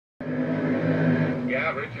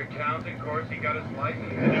Yeah, Richard Townsend, of course, he got his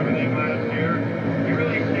license and everything last year. He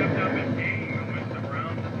really stepped up his game and went some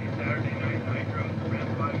rounds at these Saturday Night Nitros, ran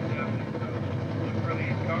 570. So look for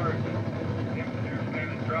these cars. Temperatures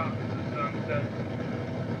kind of drop as the sun sets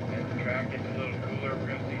and the track gets a little cooler.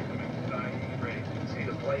 We're going to see some exciting races. See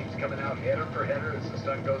the flames coming out header for header as the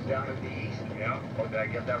sun goes down in the east? Yeah. Oh, did I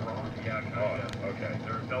get that wrong? Yeah, kind of. Okay.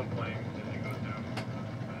 There's no flames as it goes down.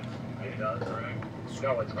 It does? Correct.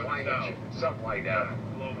 No, it's climate change, something like that.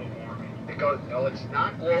 Global warming. It goes, no, it's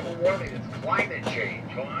not global warming, it's climate change.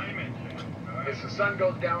 Climate change. All right. As the sun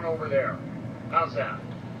goes down over there. How's that?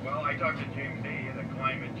 Well, I talked to James Day, the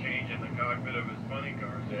climate change in the cockpit of his funny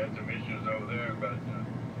cars. They had some issues over there, but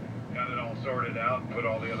got it all sorted out and put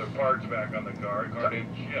all the other parts back on the car. Car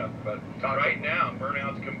didn't shift. But right now,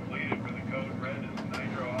 burnout's completed for the Code Red and the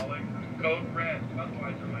Nitro Hauling. Code Red,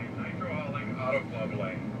 Budweiser lane, Nitro Hauling, Auto Club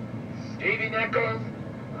lane. Stevie Nichols,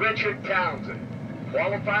 Richard Townsend.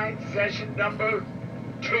 Qualifying session number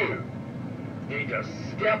 2. Need to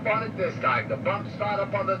step on it this time. The bump's not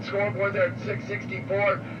up on the scoreboard there at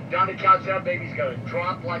 664. Donnie counts out, baby's gonna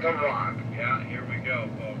drop like a rock. Yeah, here we go,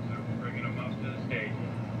 folks. They're bringing them up to the stage.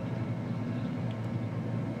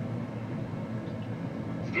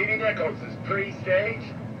 Stevie Nichols is pre-stage.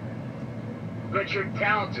 Richard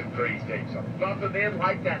Townsend pre-stage. So bump him in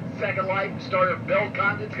like that second light starter. Bill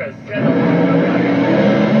Condon's gonna set up.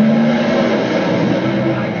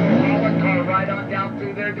 Nitro Hauling car right on down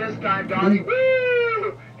through there this time, Donnie.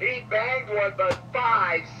 Woo! He banged one, but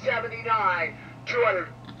 579,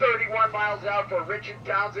 231 miles out for Richard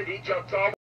Townsend. He jumps all